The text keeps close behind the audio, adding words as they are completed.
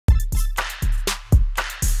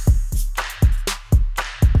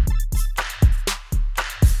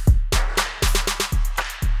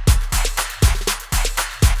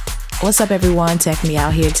What's up everyone, Tech Me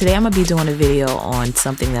Out here. Today I'm going to be doing a video on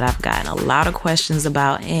something that I've gotten a lot of questions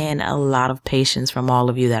about and a lot of patience from all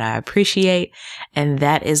of you that I appreciate, and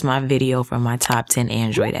that is my video for my top 10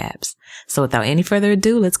 Android apps. So without any further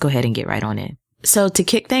ado, let's go ahead and get right on in. So to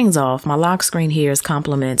kick things off, my lock screen here is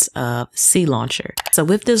compliments of C Launcher. So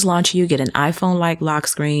with this launcher, you get an iPhone-like lock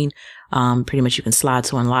screen. Pretty much you can slide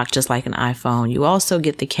to unlock just like an iPhone. You also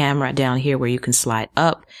get the camera down here where you can slide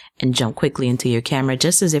up and jump quickly into your camera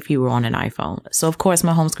just as if you were on an iPhone. So of course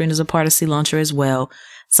my home screen is a part of C Launcher as well.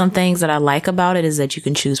 Some things that I like about it is that you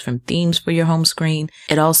can choose from themes for your home screen.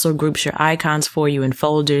 It also groups your icons for you in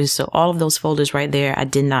folders. So all of those folders right there, I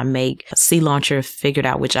did not make. C Launcher figured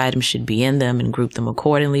out which items should be in them and grouped them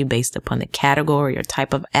accordingly based upon the category or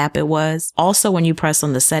type of app it was. Also, when you press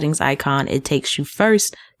on the settings icon, it takes you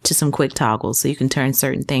first to some quick toggles so you can turn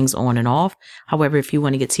certain things on and off. However, if you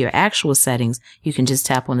want to get to your actual settings, you can just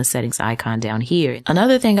tap on the settings icon down here.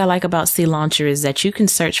 Another thing I like about C Launcher is that you can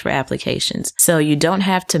search for applications. So you don't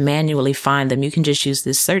have to manually find them. You can just use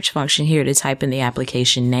this search function here to type in the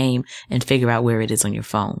application name and figure out where it is on your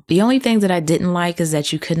phone. The only thing that I didn't like is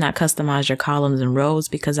that you could not customize your columns and rows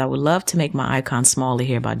because I would love to make my icon smaller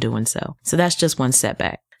here by doing so. So that's just one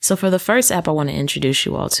setback. So for the first app I want to introduce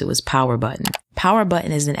you all to is Power Button. Power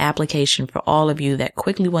Button is an application for all of you that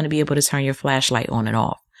quickly want to be able to turn your flashlight on and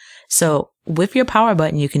off. So with your power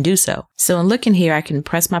button, you can do so. So in looking here, I can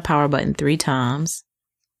press my power button 3 times.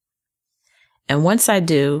 And once I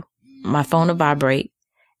do, my phone will vibrate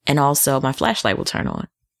and also my flashlight will turn on.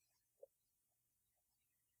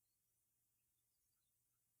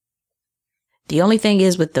 The only thing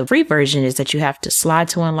is with the free version is that you have to slide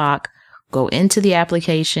to unlock, go into the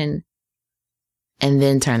application, and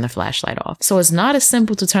then turn the flashlight off. So it's not as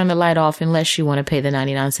simple to turn the light off unless you want to pay the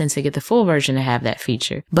 99 cents to get the full version to have that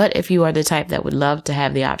feature. But if you are the type that would love to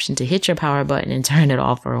have the option to hit your power button and turn it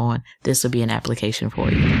off or on, this will be an application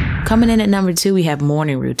for you. Coming in at number 2, we have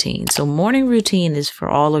Morning Routine. So Morning Routine is for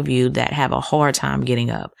all of you that have a hard time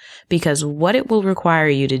getting up, because what it will require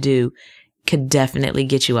you to do could definitely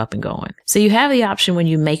get you up and going. So you have the option when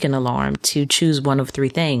you make an alarm to choose one of 3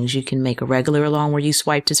 things. You can make a regular alarm where you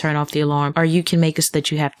swipe to turn off the alarm, or you can make it so that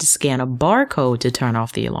you have to scan a barcode to turn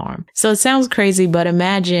off the alarm. So it sounds crazy, but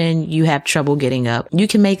imagine you have trouble getting up. You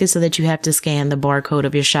can make it so that you have to scan the barcode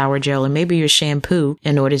of your shower gel and maybe your shampoo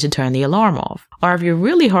in order to turn the alarm off. Or if you're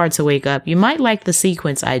really hard to wake up, you might like the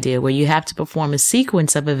sequence idea where you have to perform a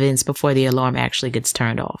sequence of events before the alarm actually gets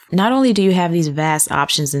turned off. Not only do you have these vast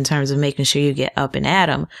options in terms of making sure you get up and at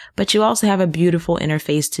 'em, but you also have a beautiful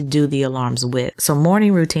interface to do the alarms with. So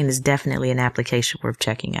Morning Routine is definitely an application worth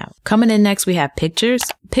checking out. Coming in next, we have Pictures.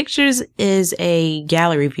 Pictures is a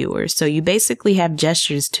gallery viewer. So you basically have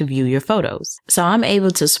gestures to view your photos. So I'm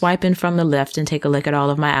able to swipe in from the left and take a look at all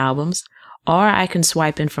of my albums. Or I can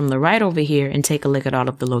swipe in from the right over here and take a look at all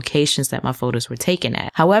of the locations that my photos were taken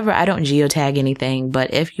at. However, I don't geotag anything,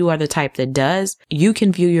 but if you are the type that does, you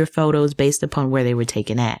can view your photos based upon where they were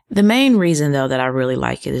taken at. The main reason though that I really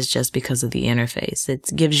like it is just because of the interface. It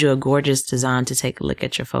gives you a gorgeous design to take a look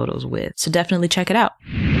at your photos with. So definitely check it out.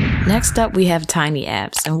 Next up, we have Tiny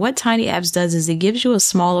Apps. And what Tiny Apps does is it gives you a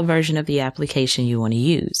smaller version of the application you want to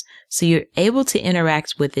use. So you're able to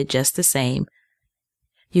interact with it just the same.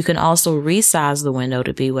 You can also resize the window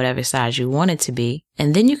to be whatever size you want it to be.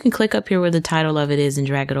 And then you can click up here where the title of it is and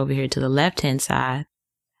drag it over here to the left-hand side.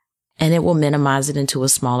 And it will minimize it into a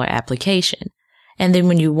smaller application. And then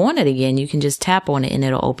when you want it again, you can just tap on it and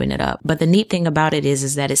it'll open it up. But the neat thing about it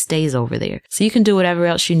is that it stays over there. So you can do whatever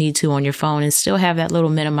else you need to on your phone and still have that little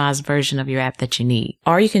minimized version of your app that you need.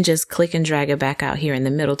 Or you can just click and drag it back out here in the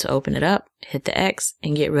middle to open it up, hit the X,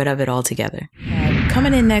 and get rid of it altogether.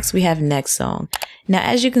 Coming in next, we have Next Song. Now,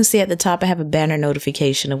 as you can see at the top, I have a banner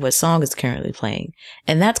notification of what song is currently playing,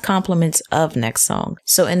 and that's compliments of Next Song.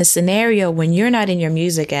 So in a scenario when you're not in your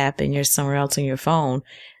music app and you're somewhere else on your phone,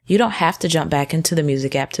 you don't have to jump back into the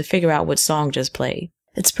music app to figure out what song just played.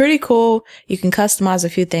 It's pretty cool. You can customize a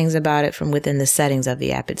few things about it from within the settings of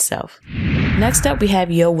the app itself. Next up, we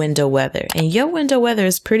have Yo Window Weather. And Yo Window Weather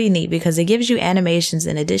is pretty neat because it gives you animations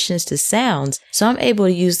in addition to sounds. So I'm able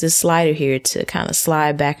to use this slider here to kind of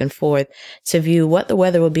slide back and forth to view what the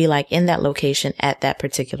weather will be like in that location at that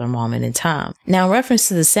particular moment in time. Now, in reference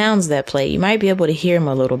to the sounds that play, you might be able to hear them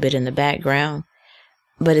a little bit in the background,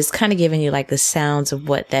 but it's kind of giving you like the sounds of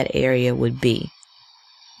what that area would be.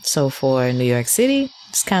 So for New York City,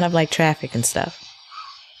 it's kind of like traffic and stuff.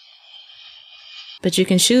 But you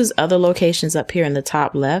can choose other locations up here in the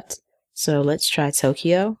top left. So let's try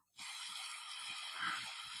Tokyo.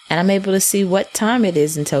 And I'm able to see what time it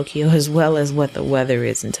is in Tokyo as well as what the weather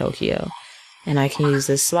is in Tokyo. And I can use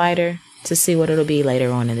this slider to see what it'll be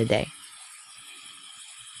later on in the day.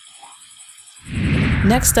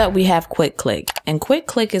 Next up, we have Quick Click, and Quick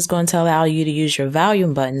Click is going to allow you to use your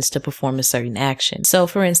volume buttons to perform a certain action. So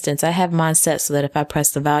for instance, I have mine set so that if I press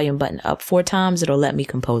the volume button up 4 times, it'll let me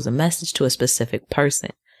compose a message to a specific person.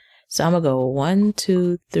 So I'm gonna go 1,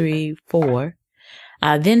 2, 3, 4.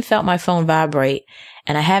 I then felt my phone vibrate,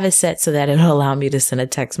 and I have it set so that it'll allow me to send a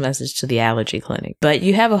text message to the allergy clinic. But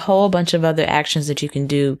you have a whole bunch of other actions that you can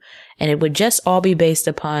do, and it would just all be based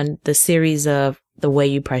upon the series of the way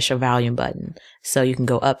you press your volume button. So you can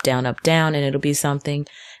go up, down, and it'll be something,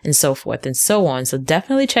 and so forth and so on. So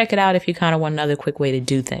definitely check it out if you kind of want another quick way to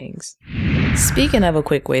do things. Speaking of a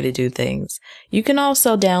quick way to do things, you can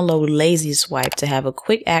also download Lazy Swipe to have a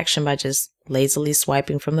quick action by just lazily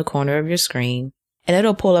swiping from the corner of your screen. And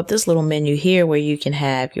it'll pull up this little menu here where you can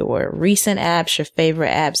have your recent apps, your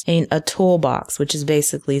favorite apps, and a toolbox, which is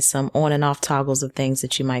basically some on and off toggles of things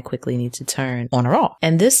that you might quickly need to turn on or off.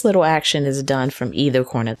 And this little action is done from either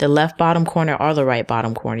corner, the left bottom corner or the right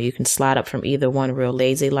bottom corner. You can slide up from either one real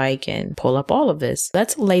lazy-like and pull up all of this.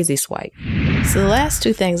 That's a lazy swipe. So the last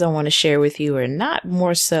 2 things I want to share with you are not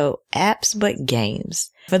more so apps, but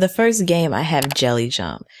games. For the first game, I have Jelly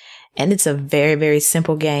Jump. And it's a very, very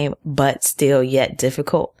simple game, but still yet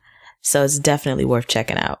difficult. So it's definitely worth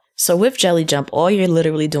checking out. So with Jelly Jump, all you're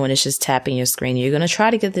literally doing is just tapping your screen. You're going to try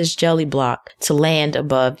to get this jelly block to land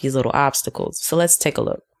above these little obstacles. So let's take a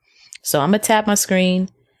look. So I'm going to tap my screen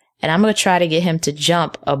and I'm going to try to get him to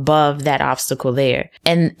jump above that obstacle there.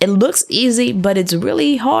 And it looks easy, but it's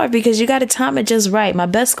really hard because you got to time it just right. My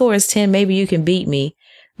best score is 10. Maybe you can beat me,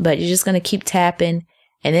 but you're just going to keep tapping.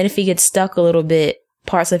 And then if he gets stuck a little bit,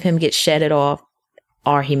 parts of him get shedded off,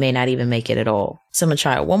 or he may not even make it at all. So I'm going to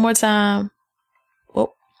try it one more time.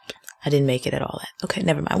 Oh, I didn't make it at all. Okay,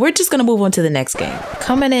 never mind. We're just going to move on to the next game.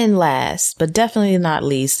 Coming in last, but definitely not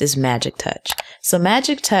least, is Magic Touch. So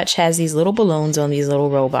Magic Touch has these little balloons on these little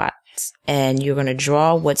robots, and you're going to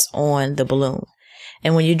draw what's on the balloon.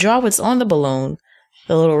 And when you draw what's on the balloon,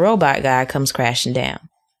 the little robot guy comes crashing down.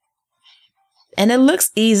 And it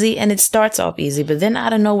looks easy and it starts off easy, but then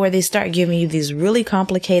out of nowhere, they start giving you these really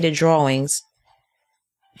complicated drawings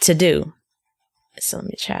to do. So let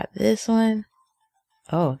me try this one.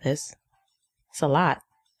 Oh, it's a lot.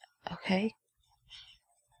 Okay.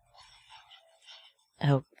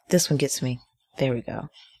 Oh, this one gets me. There we go.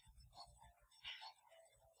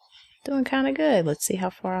 Doing kind of good. Let's see how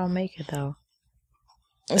far I'll make it though.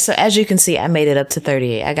 So as you can see, I made it up to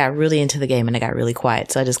 38. I got really into the game and I got really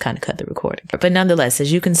quiet, so I just kind of cut the recording. But nonetheless,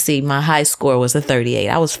 as you can see, my high score was a 38.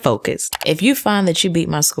 I was focused. If you find that you beat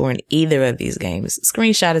my score in either of these games,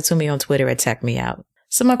 screenshot it to me on Twitter or check me out.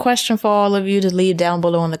 So my question for all of you to leave down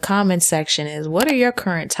below in the comments section is, what are your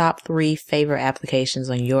current top 3 favorite applications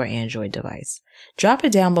on your Android device? Drop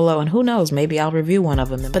it down below and who knows, maybe I'll review one of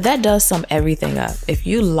them. But that does sum everything up. If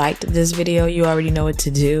you liked this video, you already know what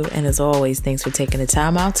to do. And as always, thanks for taking the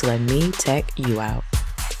time out to let me tech you out.